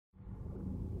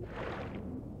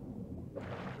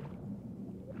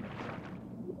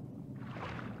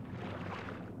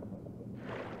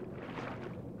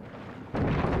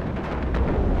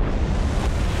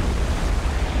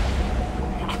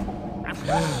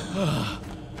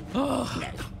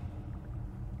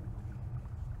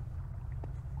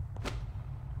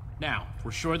Now, if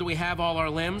we're sure that we have all our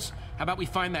limbs, how about we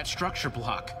find that structure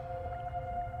block?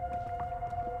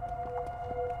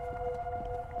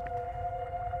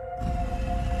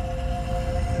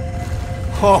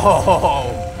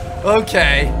 Oh,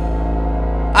 okay.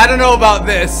 I don't know about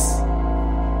this.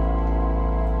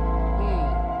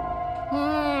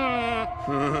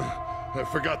 I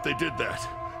forgot they did that.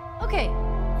 Okay,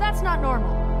 that's not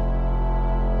normal.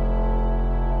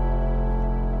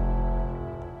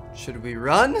 Should we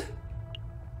run?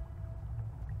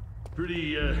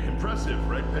 Pretty impressive,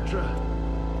 right, Petra?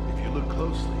 If you look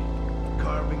closely,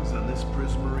 carvings on this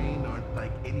prismarine aren't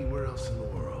like anywhere else in the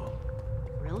world.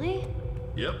 Really?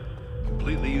 Yep,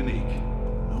 completely unique.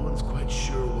 No one's quite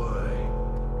sure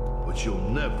why. But you'll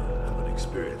never have an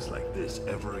experience like this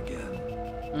ever again.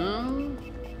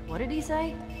 What did he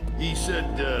say? He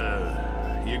said,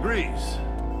 he agrees.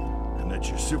 And that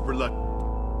you're super lucky.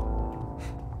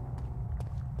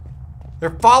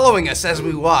 They're following us as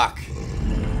we walk.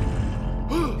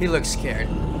 He looks scared.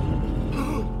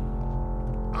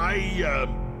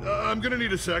 I'm gonna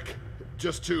need a sec.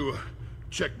 Just to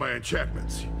check my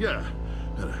enchantments. Yeah,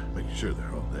 make sure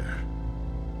they're all there.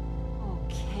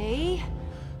 Okay.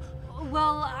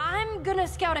 Well, I'm gonna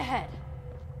scout ahead.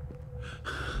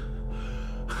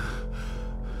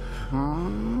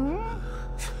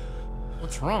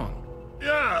 What's wrong?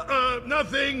 Yeah,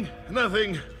 nothing.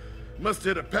 Must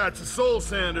hit a patch of soul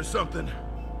sand or something.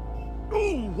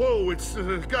 Ooh, whoa, it's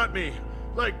got me.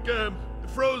 Like,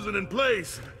 frozen in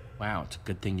place. Wow, it's a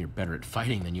good thing you're better at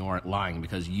fighting than you are at lying,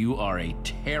 because you are a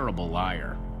terrible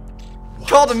liar.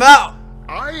 Called him out!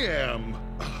 I'm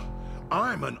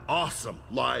an awesome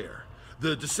liar.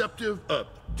 The deceptive,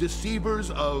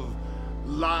 deceivers of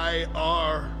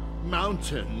Liar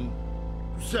Mountain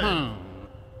said.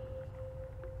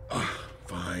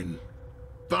 Fine.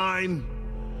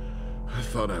 I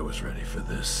thought I was ready for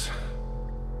this.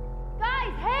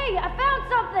 Guys, hey, I found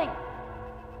something!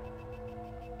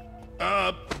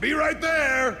 Be right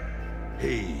there!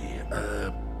 Hey,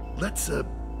 let's,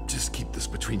 just keep this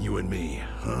between you and me,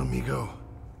 huh, amigo?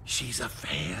 She's a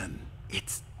fan.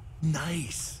 It's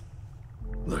nice.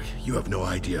 Look, you have no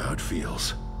idea how it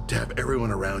feels to have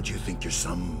everyone around you think you're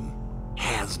some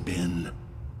has-been.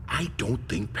 I don't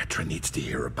think Petra needs to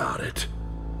hear about it.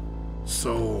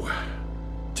 So,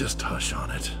 just hush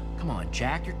on it. Come on,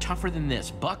 Jack, you're tougher than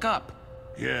this. Buck up.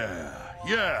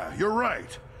 Yeah, you're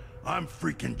right. I'm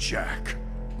freaking Jack.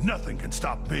 Nothing can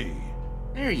stop me.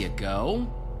 There you go.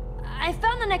 I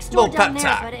found the next door Little down pep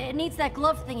there, talk. but it needs that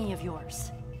glove thingy of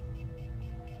yours.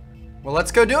 Well,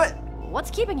 let's go do it.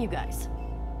 What's keeping you guys?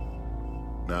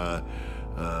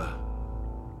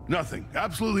 Nothing.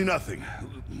 Absolutely nothing.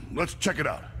 Let's check it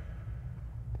out.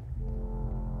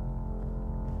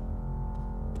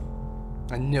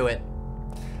 I knew it.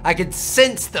 I could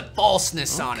sense the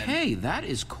falseness on it. Hey, that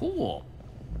is cool.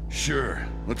 Sure.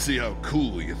 Let's see how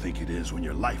cool you think it is when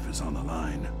your life is on the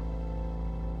line.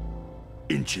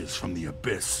 Inches from the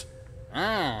abyss.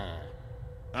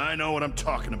 I know what I'm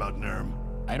talking about, Nurm.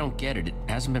 I don't get it. It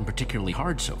hasn't been particularly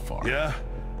hard so far. Yeah?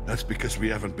 That's because we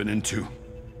haven't been into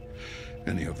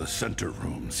any of the center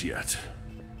rooms yet.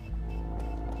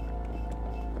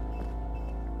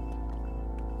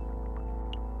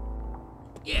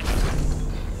 Yeah.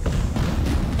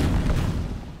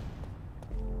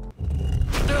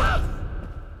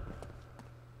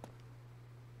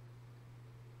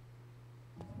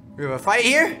 We have a fight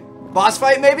here? Boss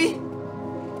fight, maybe?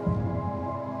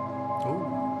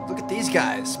 Ooh, look at these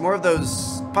guys. More of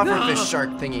those pufferfish shark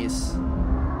thingies.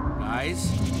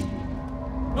 Guys.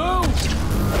 Move!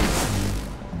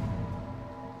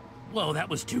 Whoa, that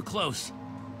was too close.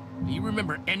 Do you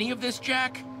remember any of this,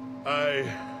 Jack?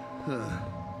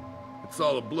 It's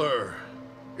all a blur.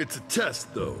 It's a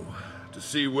test, though, to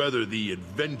see whether the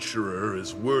adventurer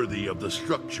is worthy of the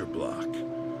structure block.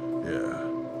 Yeah.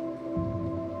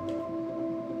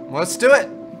 Let's do it.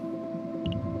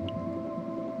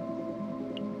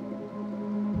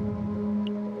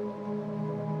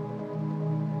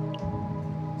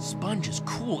 Sponge is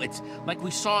cool. It's like we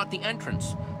saw at the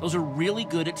entrance. Those are really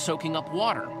good at soaking up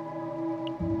water.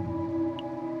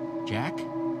 Jack?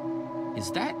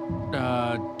 Is that,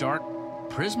 dark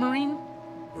prismarine?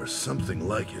 Or something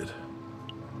like it.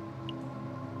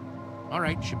 All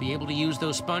right, should be able to use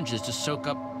those sponges to soak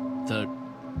up the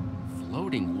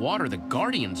floating water the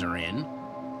Guardians are in.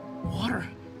 Water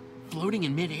floating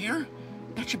in midair?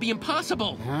 That should be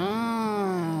impossible.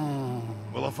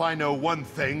 Well, if I know one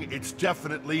thing, it's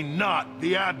definitely not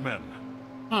the admin.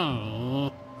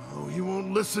 Oh. Oh, you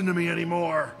won't listen to me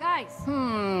anymore. Guys, Why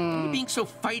are you being so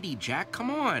fighty, Jack? Come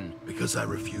on. Because I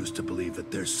refuse to believe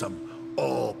that there's some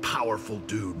all-powerful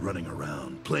dude running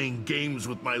around, playing games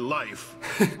with my life.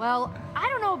 well, I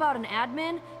don't know about an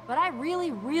admin, but I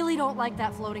really, really don't like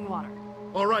that floating water.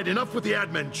 All right, enough with the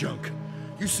admin junk.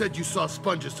 You said you saw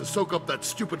sponges to soak up that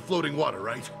stupid floating water,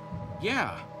 right?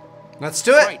 Yeah. Let's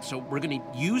do it. Right, so we're gonna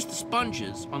use the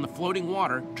sponges on the floating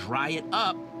water, dry it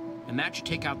up, and that should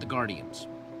take out the Guardians.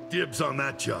 Dibs on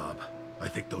that job. I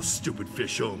think those stupid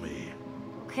fish owe me.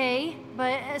 Okay,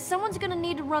 but someone's gonna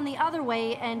need to run the other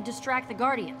way and distract the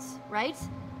Guardians, right?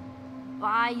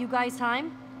 Buy you guys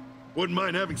time? Wouldn't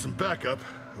mind having some backup,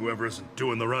 whoever isn't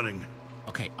doing the running.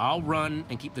 Okay, I'll run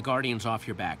and keep the Guardians off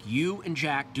your back. You and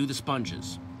Jack do the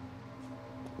sponges.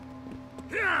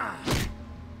 Yeah!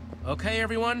 Okay,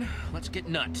 everyone, let's get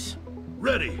nuts.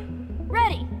 Ready!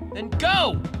 Ready! Then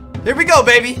go! Here we go,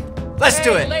 baby. Let's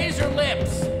do Hey, it. Laser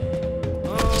lips!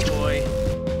 Oh boy.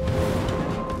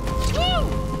 Woo!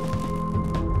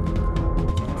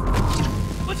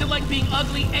 What's it like being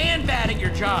ugly and bad at your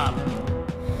job?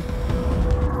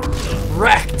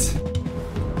 Wrecked.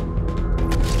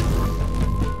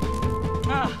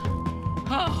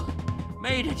 Oh,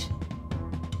 made it.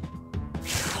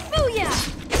 Booyah!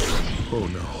 Oh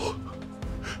no.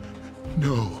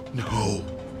 No, no.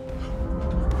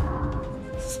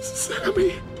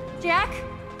 Sammy? Jack?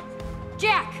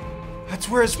 Jack! That's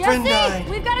where his friend Jesse! died.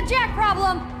 We've got a Jack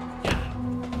problem!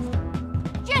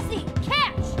 Jesse,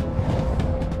 catch!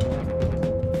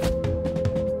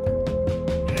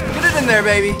 Get it in there,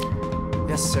 baby.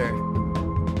 Yes, sir.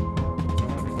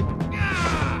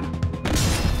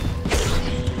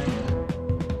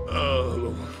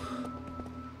 Oh.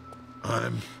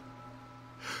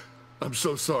 I'm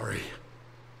so sorry.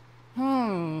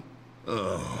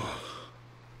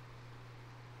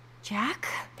 Jack?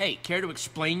 Hey, care to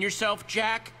explain yourself,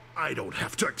 Jack? I don't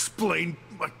have to explain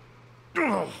my...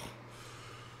 Oh.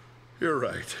 You're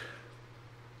right.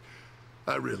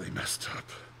 I really messed up.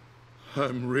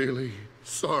 I'm really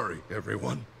sorry,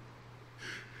 everyone.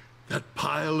 That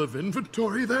pile of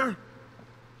inventory there?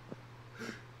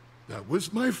 That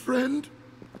was my friend,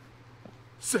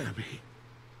 Sammy.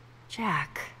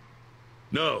 Jack.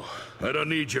 No, I don't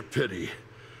need your pity.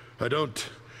 I don't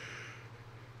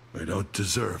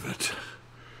deserve it.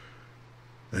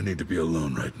 I need to be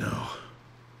alone right now.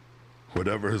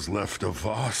 Whatever is left of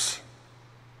Voss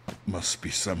must be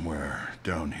somewhere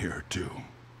down here, too.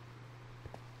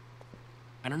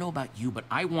 I don't know about you, but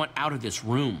I want out of this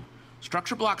room.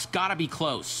 Structure block's gotta be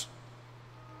close.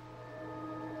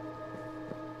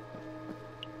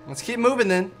 Let's keep moving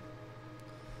then.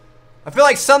 I feel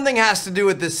like something has to do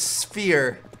with this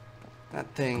sphere. That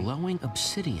thing. Glowing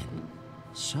obsidian.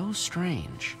 So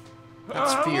strange. That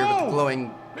sphere with the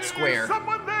glowing square. Is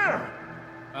someone there?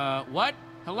 What?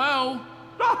 Hello?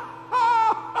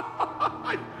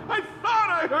 I thought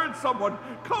I heard someone.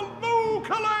 Kalu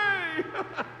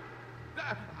Kalay!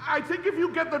 I think if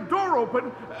you get the door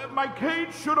open, my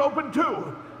cage should open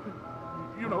too.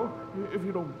 You know, if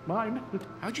you don't mind.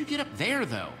 How'd you get up there,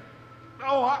 though?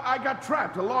 Oh, I got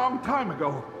trapped a long time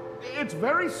ago. It's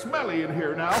very smelly in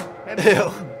here now. And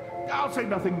Ew. I'll say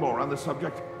nothing more on the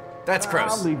subject. That's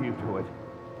gross. I'll leave you to it.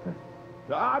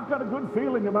 I've got a good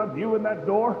feeling about you and that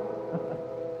door.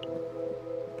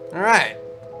 All right.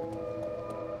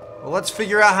 Well, let's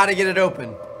figure out how to get it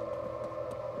open.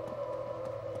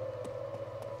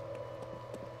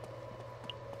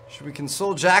 Should we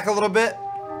console Jack a little bit?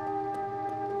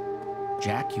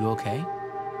 Jack, you okay?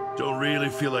 Don't really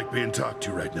feel like being talked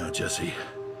to right now, Jesse.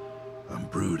 I'm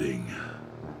brooding.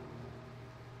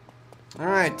 All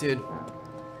right, dude.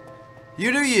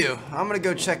 You do you. I'm gonna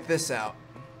go check this out.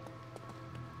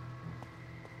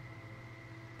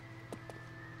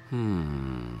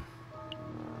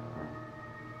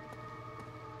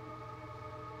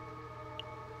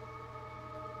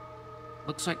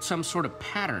 Looks like some sort of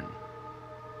pattern.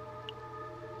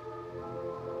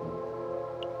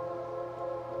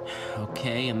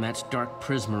 Okay, and that's dark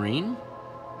prismarine.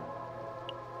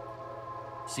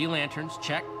 Sea lanterns,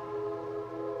 check.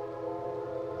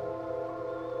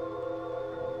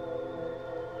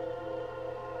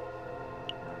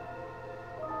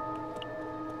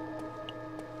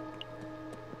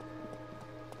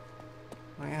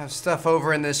 I have stuff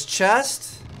over in this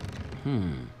chest.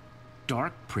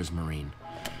 Dark prismarine.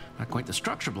 Not quite the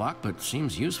structure block, but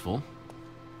seems useful.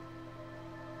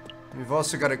 We've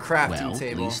also got a crafting Well,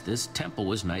 table. at least this temple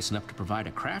was nice enough to provide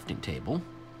a crafting table.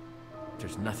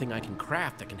 There's nothing I can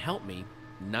craft that can help me.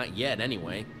 Not yet,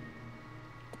 anyway.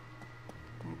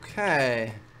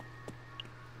 Okay.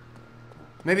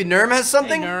 Maybe Nerm has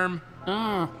something? Hey, Nerm.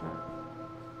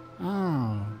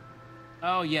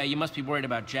 Oh, yeah, you must be worried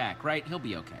about Jack, right? He'll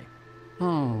be okay.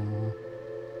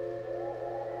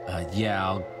 Yeah,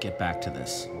 I'll get back to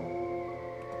this.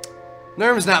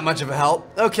 Nurm's not much of a help.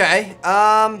 Okay,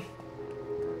 I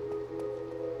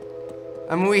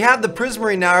mean, we have the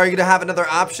Prismarine now. Are you gonna have another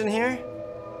option here?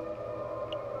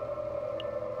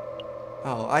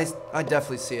 Oh, I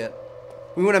definitely see it.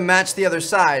 We want to match the other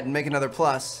side and make another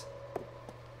plus.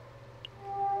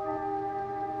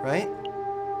 Right?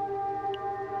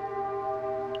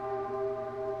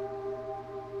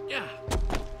 Yeah.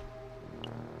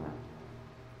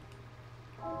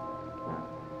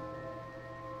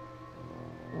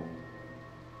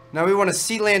 Now we want a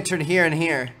sea lantern here and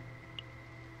here.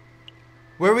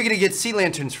 Where are we gonna get sea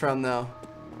lanterns from, though?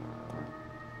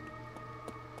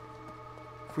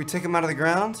 Can we take them out of the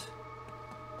ground?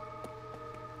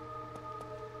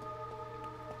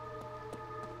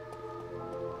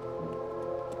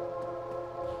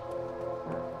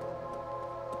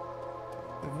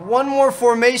 One more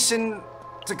formation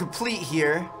to complete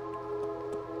here.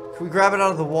 Can we grab it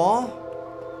out of the wall?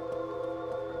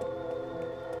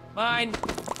 Mine.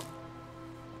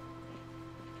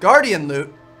 Guardian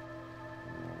loot.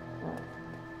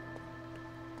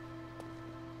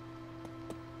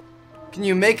 Can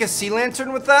you make a sea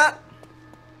lantern with that?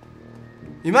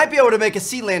 You might be able to make a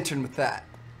sea lantern with that.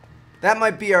 That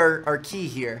might be our key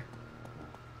here.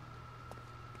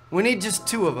 We need just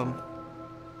 2 of them.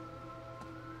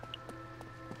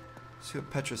 See what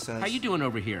Petra says. How you doing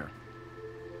over here?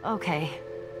 Okay.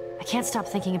 I can't stop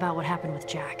thinking about what happened with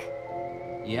Jack.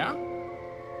 Yeah?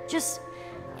 Just,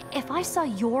 if I saw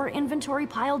your inventory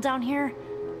pile down here,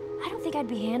 I don't think I'd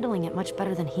be handling it much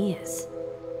better than he is.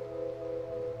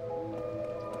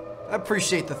 I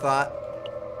appreciate the thought.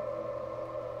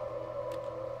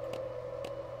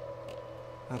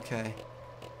 Okay.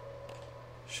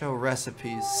 Show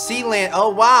recipes.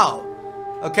 Oh, wow.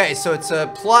 Okay, so it's a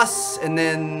plus and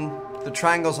then the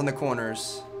triangles on the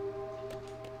corners.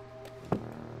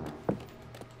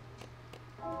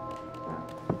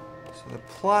 So the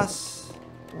plus.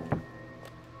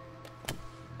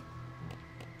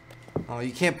 Oh,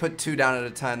 you can't put 2 down at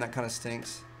a time. That kind of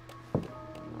stinks.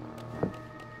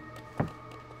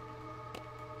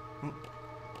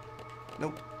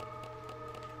 Nope.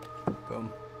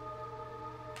 Boom.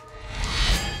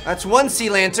 That's 1 sea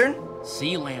lantern.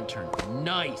 Sea lantern.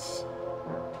 Nice.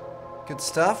 Good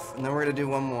stuff. And then we're gonna do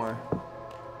 1 more.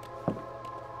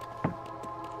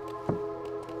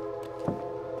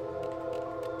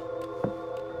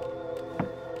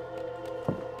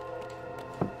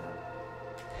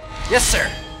 Yes,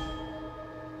 sir.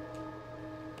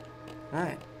 All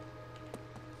right.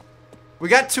 We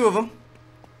got 2 of them.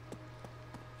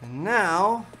 And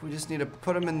now we just need to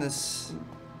put them in this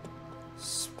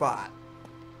spot.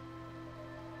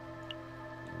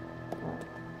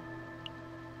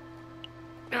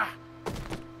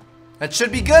 That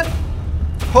should be good.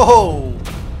 Ho!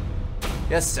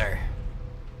 Yes, sir.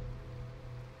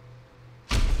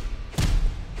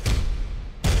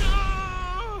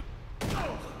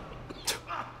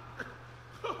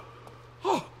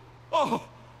 Oh,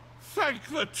 thank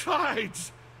the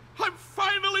tides. I'm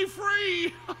finally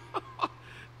free.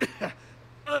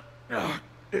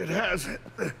 It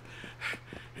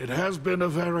has been a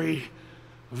very,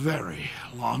 very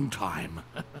long time.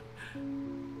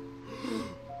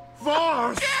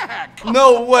 Voss! Jack!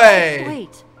 No way!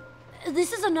 Wait,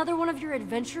 this is another one of your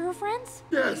adventurer friends?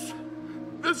 Yes,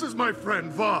 this is my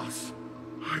friend Voss.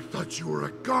 I thought you were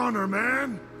a goner,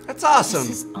 man. That's awesome.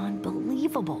 This is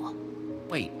unbelievable.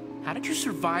 Wait, how did you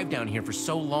survive down here for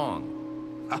so long?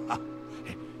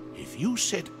 If you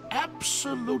sit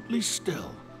absolutely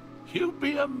still, you'll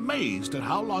be amazed at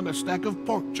how long a stack of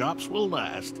pork chops will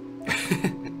last.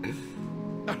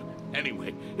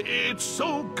 Anyway, it's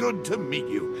so good to meet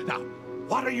you. Now,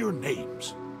 what are your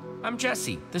names? I'm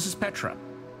Jesse. This is Petra.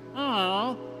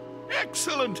 Oh,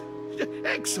 excellent.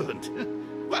 Excellent.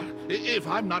 Well, if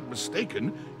I'm not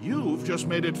mistaken, you've just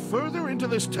made it further into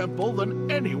this temple than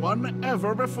anyone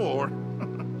ever before.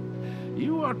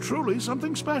 You are truly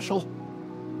something special.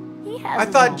 He has I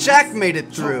thought moments. Jack made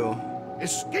it through.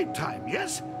 Escape time,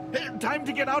 yes? Time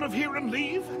to get out of here and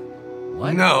leave?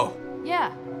 What? No.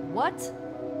 Yeah, what?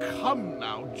 Come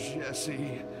now,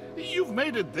 Jesse. You've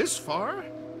made it this far.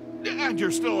 And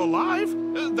you're still alive.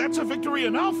 That's a victory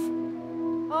enough.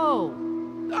 Oh.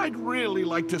 I'd really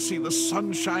like to see the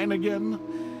sunshine again.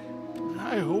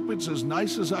 I hope it's as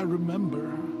nice as I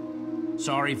remember.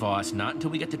 Sorry, Voss. Not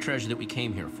until we get the treasure that we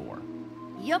came here for.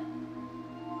 Yep.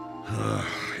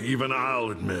 Even I'll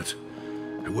admit,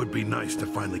 it would be nice to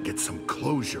finally get some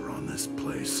closure on this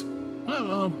place.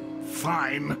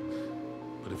 Fine.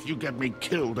 But if you get me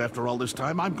killed after all this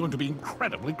time, I'm going to be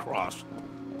incredibly cross.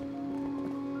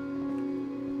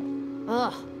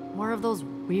 Ugh, more of those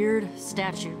weird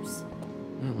statues.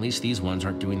 Well, at least these ones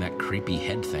aren't doing that creepy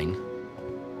head thing.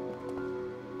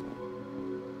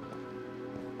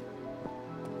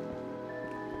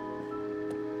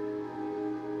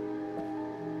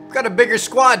 Got a bigger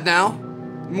squad now.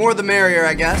 More the merrier,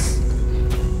 I guess.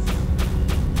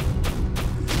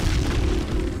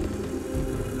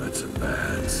 That's a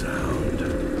bad sound.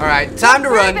 Alright, time to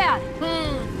Very run. bad. Come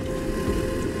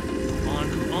on,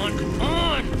 come on, come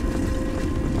on!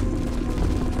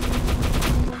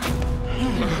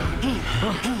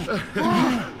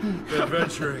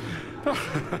 Adventuring.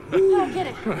 Oh, get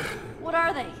it. What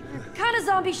are they? They're kind of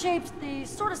zombie shaped. They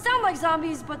sort of sound like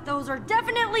zombies, but those are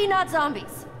definitely not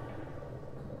zombies.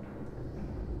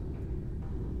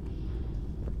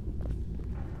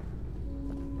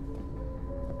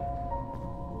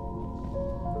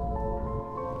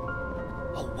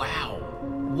 Oh, wow.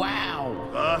 Wow.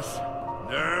 Us,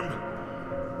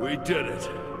 Nerm, we did it.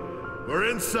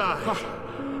 We're inside.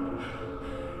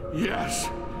 Yes,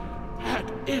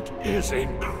 and it is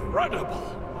incredible.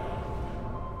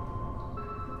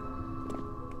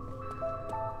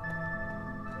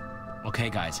 Okay,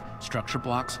 guys, structure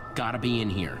blocks gotta be in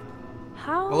here.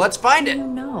 How? Well, let's find do it. You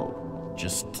know.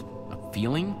 Just a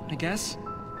feeling, I guess?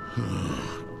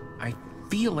 I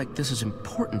feel like this is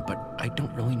important, but I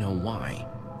don't really know why.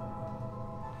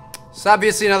 It's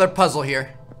obviously another puzzle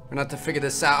here. We're gonna have to figure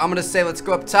this out. I'm gonna say let's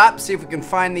go up top, see if we can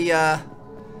find the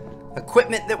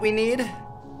equipment that we need.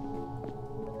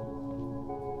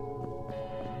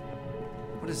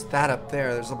 What is that up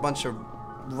there? There's a bunch of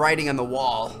writing on the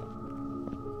wall.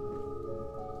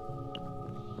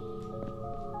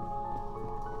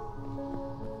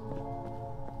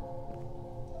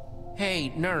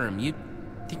 Hey, Nerm, you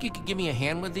think you could give me a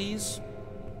hand with these?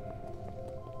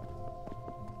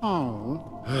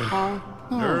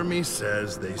 Nermy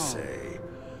says they say,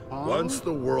 once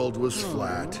the world was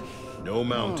flat, no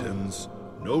mountains,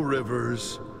 no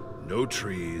rivers, no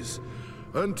trees,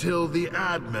 until the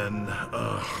Admin,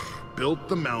 built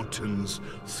the mountains,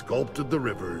 sculpted the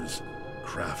rivers,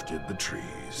 crafted the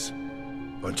trees.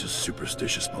 Bunch of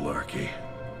superstitious malarkey.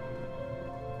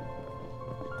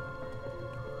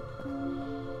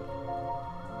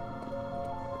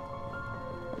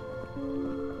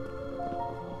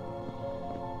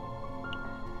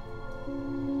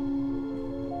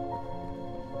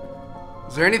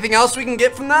 Is there anything else we can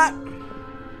get from that?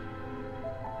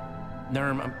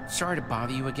 Nerm, I'm sorry to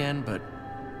bother you again, but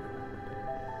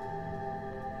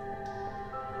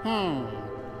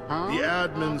The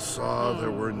Admin saw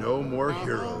there were no more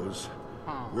heroes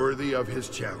worthy of his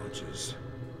challenges.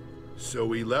 So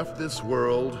he left this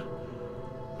world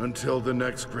until the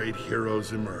next great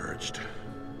heroes emerged.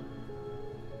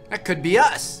 That could be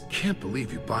us. Can't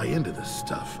believe you buy into this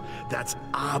stuff. That's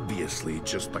obviously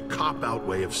just a cop-out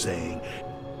way of saying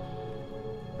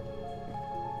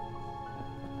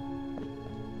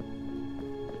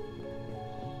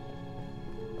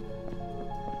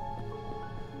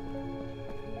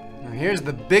Now here's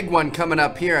the big one coming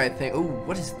up here, I think. Ooh,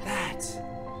 what is that?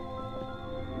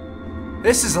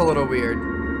 This is a little weird.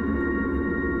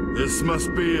 this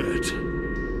must be it.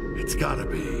 It's gotta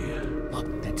be.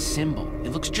 look, that symbol. It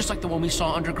looks just like the one we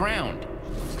saw underground.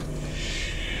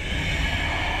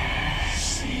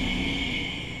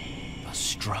 A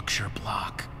structure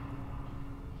block.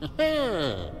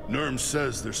 Nerm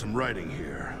says there's some writing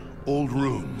here. Old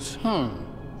runes.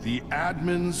 The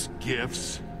Admin's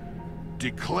gifts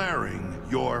declaring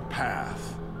your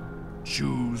path.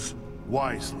 Choose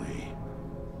wisely.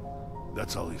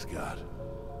 That's all he's got.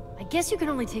 I guess you can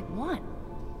only take one.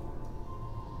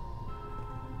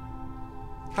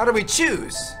 How do we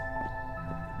choose?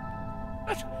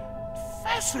 That's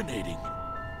fascinating.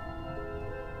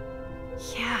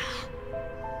 Yeah.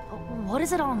 What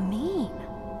does it all mean?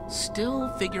 Still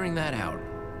figuring that out.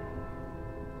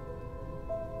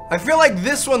 I feel like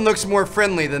this one looks more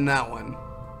friendly than that one.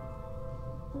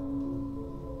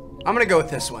 I'm gonna go with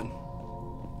this one.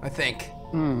 I think.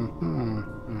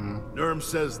 Nerm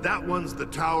says that one's the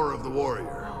Tower of the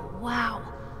Warrior. Wow.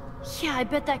 Yeah, I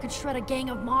bet that could shred a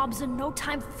gang of mobs in no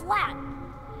time flat.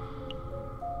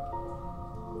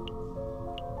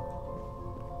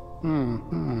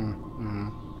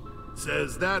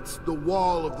 Says that's the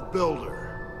Wall of the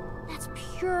Builder. That's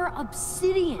pure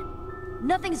obsidian.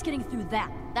 Nothing's getting through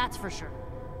that, that's for sure.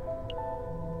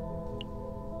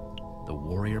 The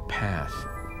warrior path.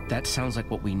 That sounds like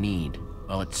what we need.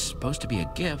 Well, it's supposed to be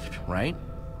a gift, right?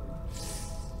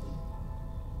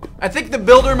 I think the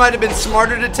builder might have been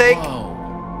smarter to take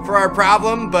Oh, for our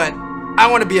problem, but I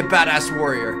want to be a badass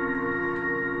warrior.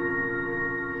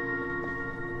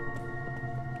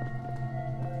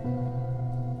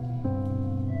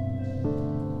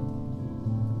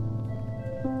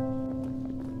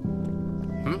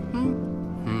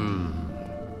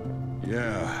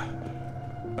 Yeah.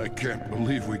 I can't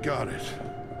believe we got it.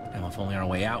 Now, if only our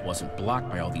way out wasn't blocked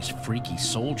by all these freaky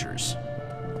soldiers.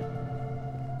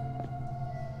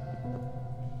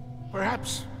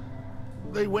 Perhaps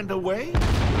they went away?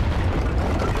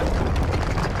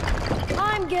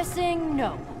 I'm guessing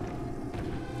no.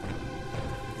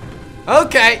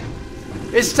 Okay.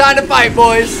 It's time to fight,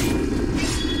 boys.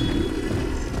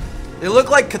 They look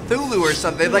like Cthulhu or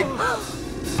something. Like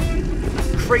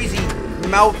crazy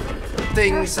mouth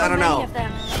things. I don't know.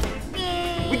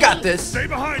 We got this. Stay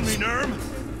behind me, Nerm.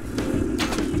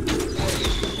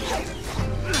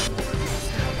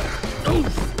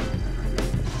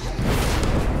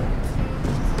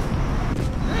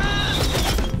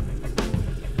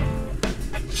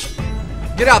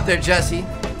 Get out there, Jesse.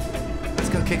 Let's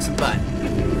go kick some butt.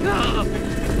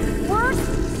 Worst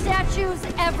statues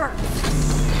ever.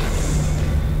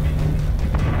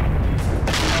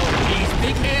 Oh, geez,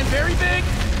 big man, very big?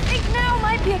 Think now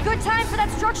might be a good time for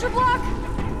that structure block?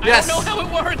 Yes. I don't know how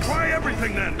it works. Try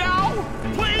everything then. No,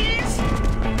 please.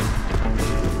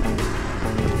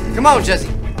 Come on,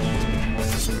 Jesse.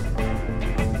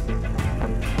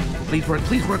 Please work,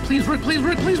 please work, please work, please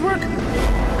work, please work.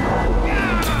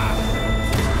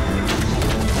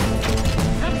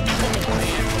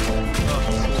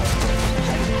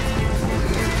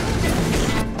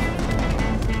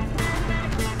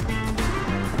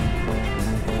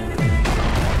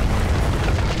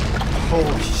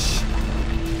 Holy sh!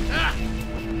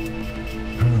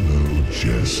 Hello,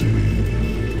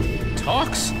 Jesse.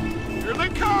 Talks? Here they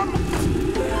come!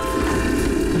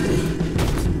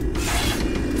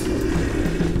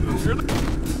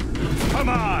 Come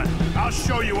on! I'll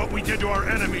show you what we did to our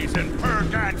enemies in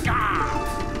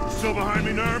Purg-and-Gah! Still behind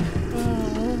me, Nerm?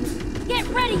 Get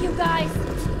ready, you guys.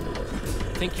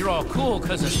 Think you're all cool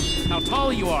because of how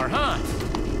tall you are, huh?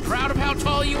 Proud of how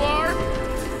tall you are?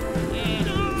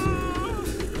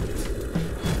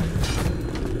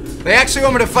 They actually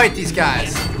want me to fight these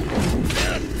guys.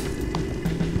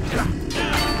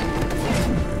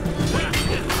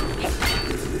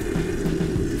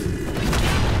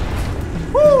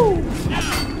 Woo!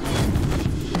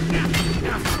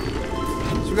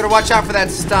 So we gotta watch out for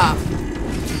that stop.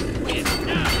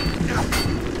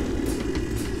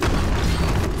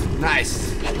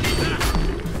 Nice.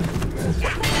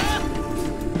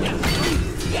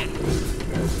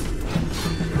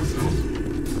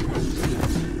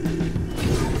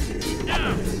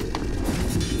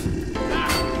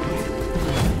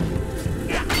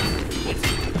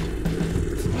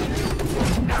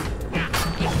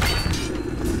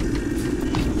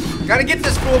 Gotta get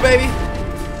this fool, baby.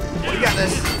 We got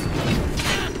this.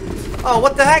 Oh,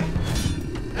 what the heck?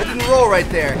 I didn't roll right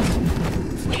there.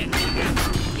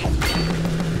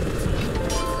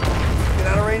 Get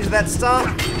out of range of that stomp.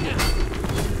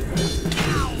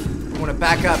 I want to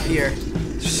back up here.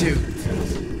 Shoot.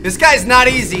 This guy's not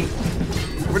easy.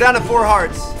 We're down to 4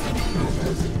 hearts.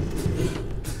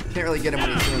 Can't really get him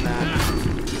when he's doing that.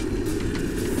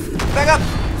 Back up.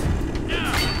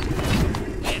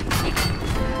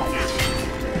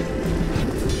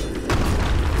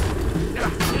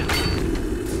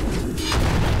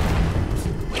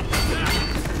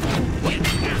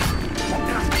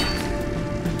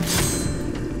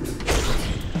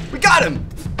 Got him!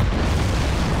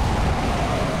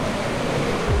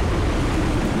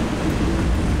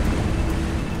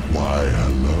 Why,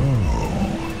 hello.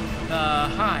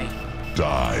 Hi.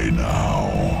 Die now.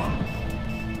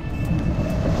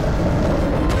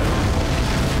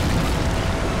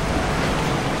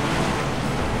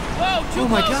 Whoa, too Oh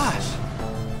my close. gosh.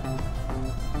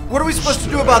 What are we supposed to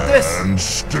do about this? And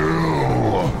still.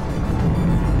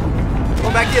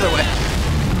 Going back the other way.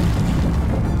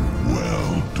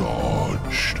 Well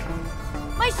dodged.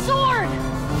 My sword!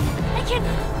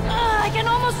 I can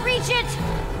almost reach it!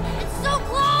 It's so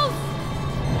close!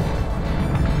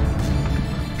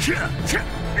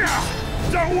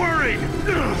 Don't worry.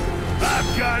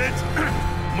 I've got it.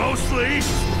 Mostly.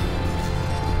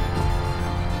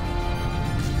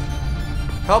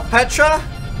 Help Petra?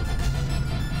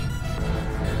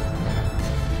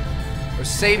 Or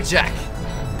save Jack?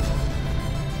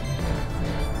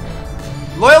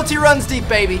 Loyalty runs deep,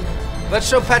 baby. Let's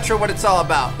show Petra what it's all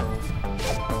about.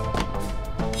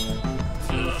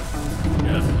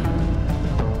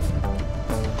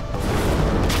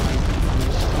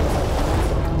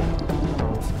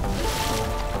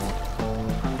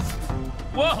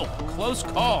 Whoa, close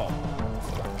call.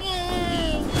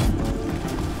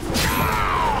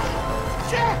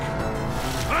 Jack!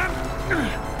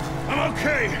 I'm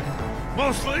okay.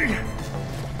 Mostly.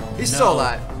 He's still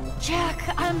alive.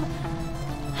 Jack, I'm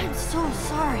so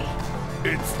sorry.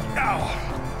 It's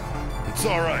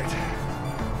all right.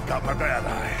 Got my bad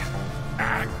eye.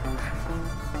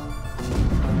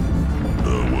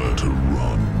 Nowhere to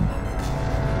run.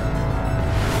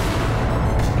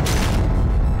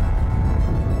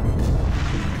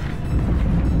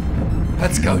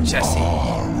 Let's go, Jesse.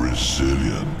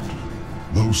 Resilient,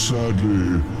 though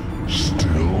sadly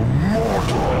still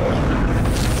mortal.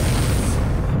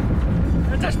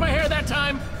 Didn't touch my hair that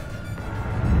time.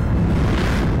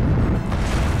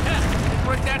 Didn't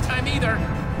work that time either.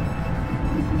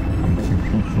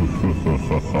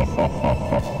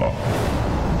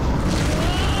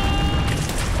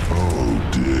 Oh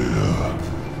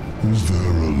dear, is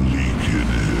there a leak in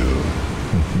here?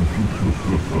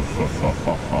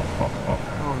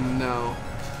 Oh no.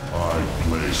 I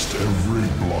placed every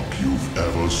block you've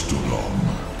ever stood on,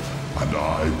 and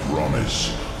I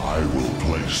promise I will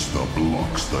place the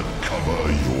blocks that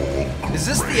cover your grave. Is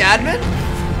this the admin?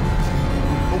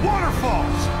 The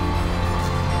waterfalls!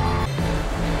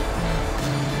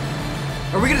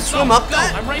 Are we gonna swim up Go!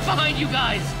 that? I'm right behind you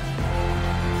guys.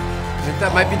 I think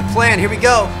that might be the plan. Here we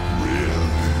go. Really?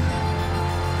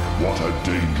 What a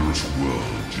dangerous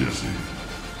world, Jesse.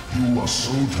 You are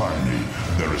so tiny,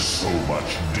 there is so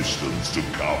much distance to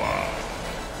cover.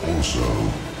 Also,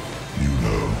 you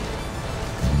know,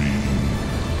 me.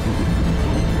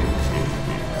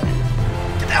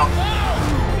 Get down.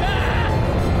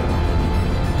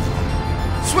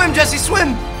 Swim, Jesse,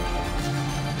 swim.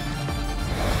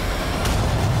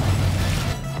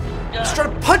 He's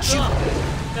trying to punch you.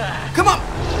 Come on.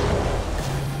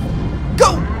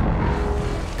 Go.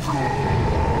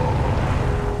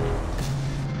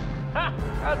 Ha!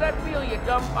 How's that feel, you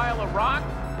dumb pile of rock?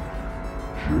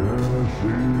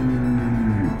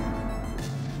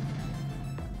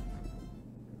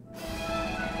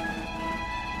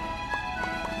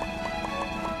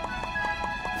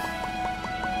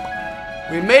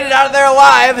 We made it out of there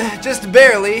alive, just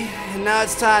barely, and now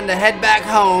it's time to head back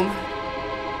home.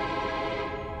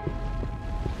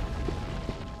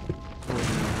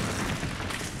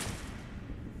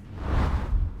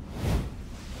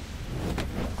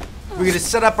 We're gonna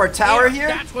set up our tower here.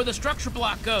 That's where the structure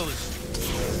block goes.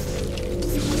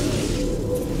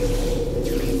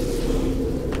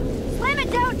 Slam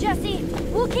it down, Jesse.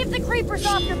 We'll keep the creepers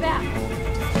off your back.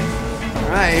 All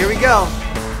right, here we go.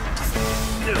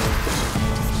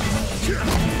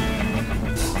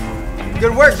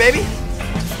 Good work, baby.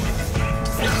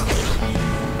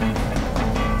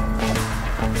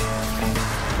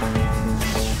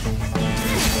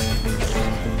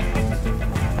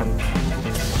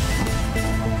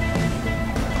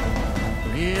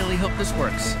 Really hope this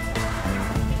works.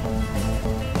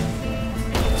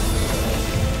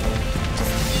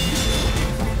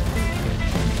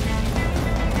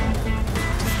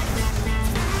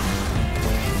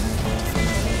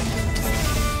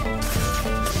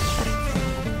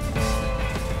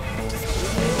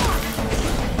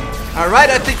 All right,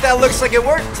 I think that looks like it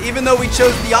worked, even though we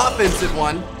chose the offensive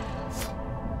one.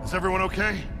 Is everyone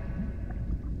okay?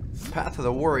 Path of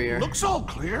the Warrior. Looks all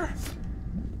clear.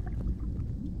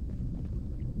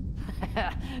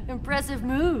 Impressive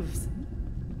moves.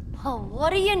 Oh,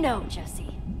 what do you know,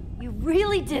 Jesse? You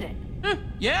really did it.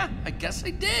 Yeah, I guess I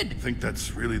did. Think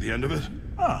that's really the end of it?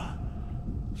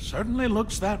 Certainly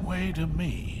looks that way to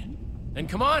me. Then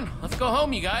come on, let's go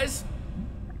home, you guys.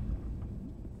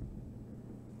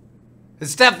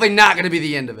 It's definitely not going to be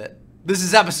the end of it. This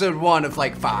is episode 1 of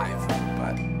like 5,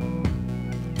 but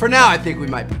for now, I think we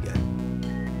might be good.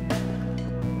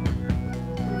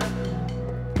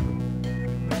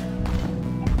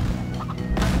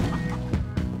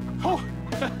 Oh,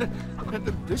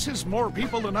 this is more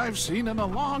people than I've seen in a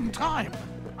long time.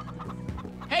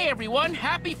 Hey everyone,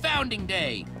 happy Founding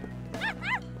Day.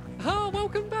 Oh,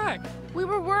 welcome back. We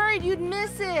were worried you'd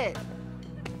miss it.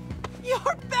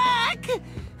 You're back!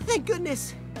 Thank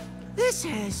goodness. This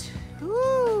has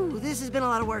been a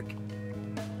lot of work.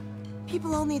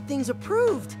 People all need things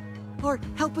approved, or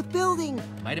help with building.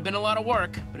 Might have been a lot of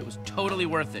work, but it was totally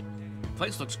worth it. The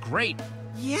place looks great.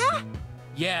 Yeah?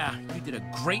 Yeah, you did a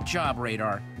great job,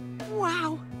 Radar.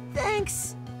 Wow,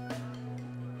 thanks.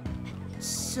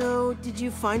 So, did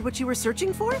you find what you were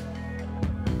searching for?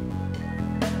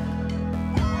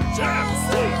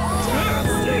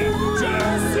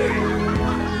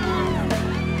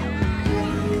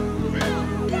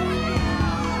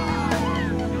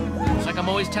 It's like I'm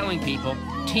always telling people,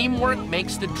 Teamwork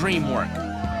makes the dream work.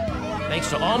 Thanks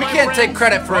to all my We can't friends take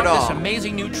credit who for it brought all. this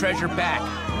amazing new treasure back.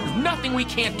 There's nothing we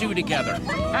can't do together.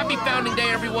 Happy Founding Day,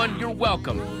 everyone. You're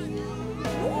welcome.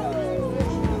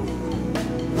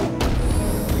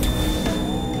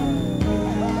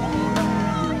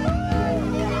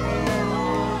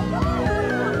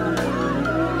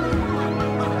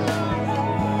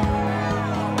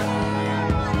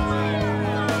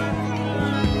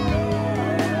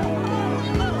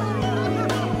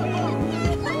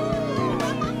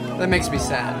 That makes me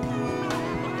sad.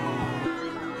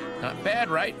 Not bad,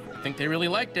 right? I think they really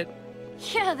liked it.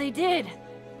 Yeah, they did.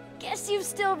 Guess you've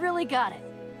still really got it.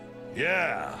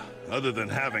 Yeah, other than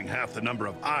having half the number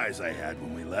of eyes I had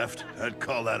when we left, I'd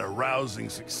call that a rousing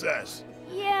success.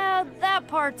 Yeah, that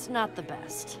part's not the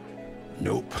best.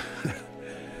 Nope.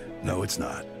 No, it's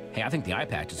not. Hey, I think the eye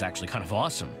patch is actually kind of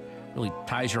awesome. Really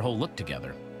ties your whole look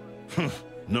together.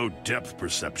 No depth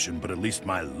perception, but at least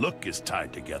my look is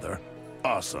tied together.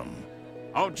 Awesome.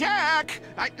 Oh, Jack!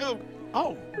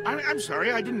 I'm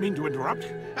sorry, I didn't mean to interrupt.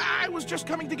 I was just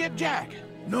coming to get Jack.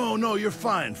 No, you're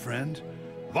fine, friend.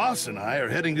 Voss and I are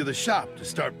heading to the shop to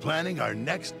start planning our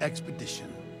next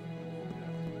expedition.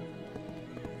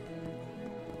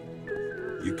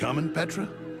 You coming, Petra?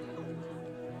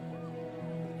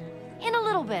 In a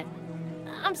little bit.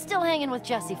 I'm still hanging with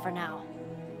Jesse for now.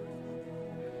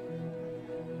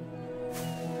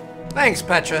 Thanks,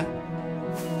 Petra.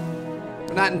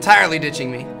 For not entirely ditching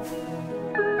me.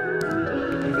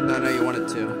 Even though I know you wanted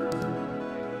to.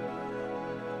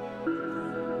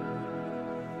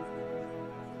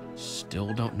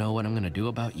 Still don't know what I'm gonna do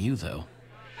about you, though.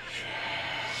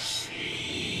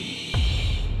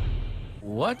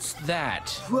 What's that?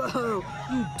 Whoa,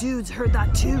 you dudes heard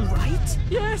that too, right?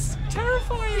 Yes,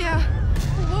 terrifying. Yeah.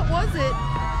 What was it?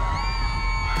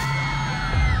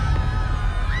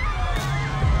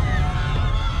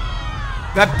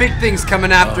 That big thing's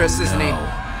coming after us, isn't he?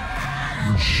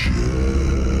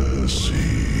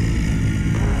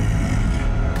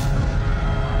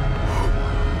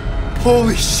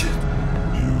 Holy shit.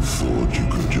 You thought you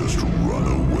could just run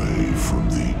away from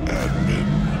the admin.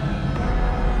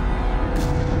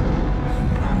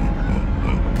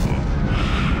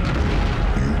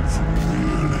 You've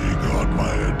really got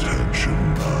my attention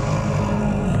now.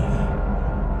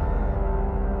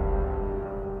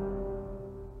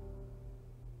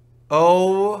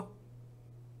 Oh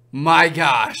my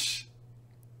gosh.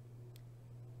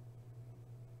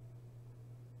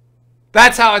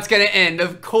 That's how it's gonna end,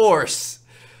 of course.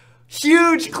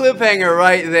 Huge cliffhanger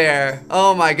right there.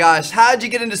 Oh my gosh. How'd you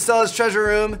get into Stella's treasure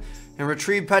room and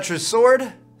retrieve Petra's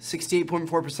sword?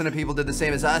 68.4% of people did the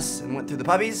same as us and went through the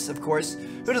puppies, of course.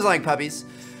 Who doesn't like puppies? Do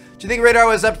you think Radar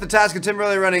was up to the task of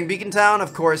temporarily running Beacon Town?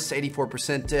 Of course,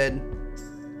 84% did.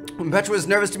 When Petra was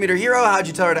nervous to meet her hero, how'd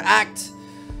you tell her to act?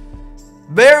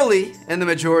 Barely in the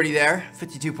majority there.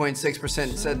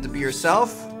 52.6% said to be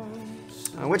yourself.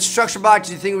 Which structure block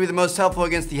do you think would be the most helpful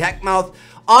against the Heckmouth?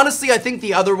 Honestly, I think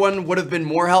the other one would have been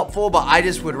more helpful, but I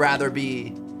just would rather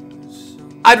be...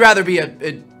 I'd rather be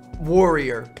a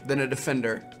warrior than a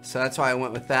defender. So that's why I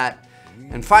went with that.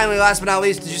 And finally, last but not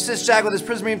least, did you assist Jack with his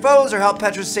Prismarine foes or help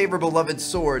Petra save her beloved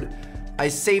sword? I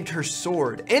saved her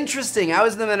sword. Interesting, I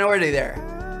was in the minority there.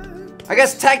 I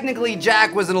guess technically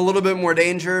Jack was in a little bit more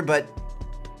danger, but...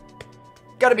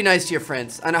 Gotta be nice to your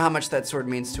friends. I know how much that sword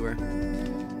means to her.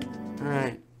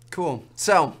 Alright, cool.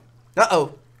 So,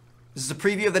 uh-oh. This is a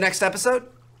preview of the next episode?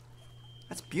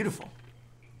 That's beautiful.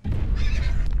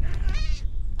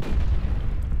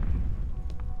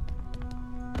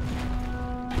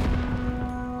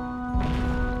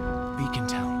 Beacon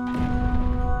Town.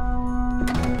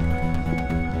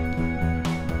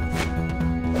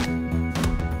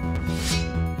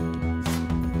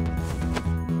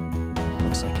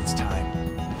 Looks like it's time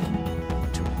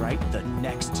to write the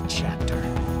next chapter.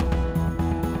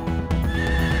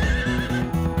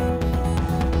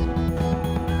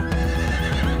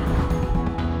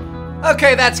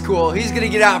 Okay, that's cool. He's gonna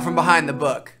get out from behind the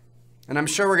book. And I'm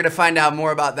sure we're gonna find out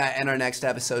more about that in our next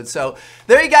episode. So,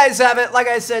 there you guys have it. Like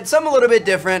I said, something a little bit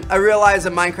different. I realize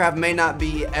that Minecraft may not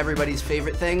be everybody's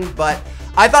favorite thing, but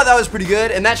I thought that was pretty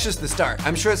good, and that's just the start.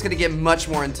 I'm sure it's gonna get much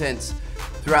more intense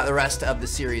throughout the rest of the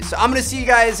series. So I'm gonna see you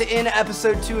guys in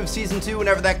episode 2 of season 2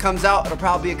 whenever that comes out. It'll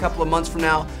probably be a couple of months from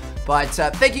now. But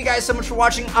thank you guys so much for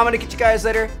watching. I'm gonna catch you guys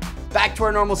later. Back to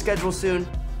our normal schedule soon.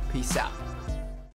 Peace out.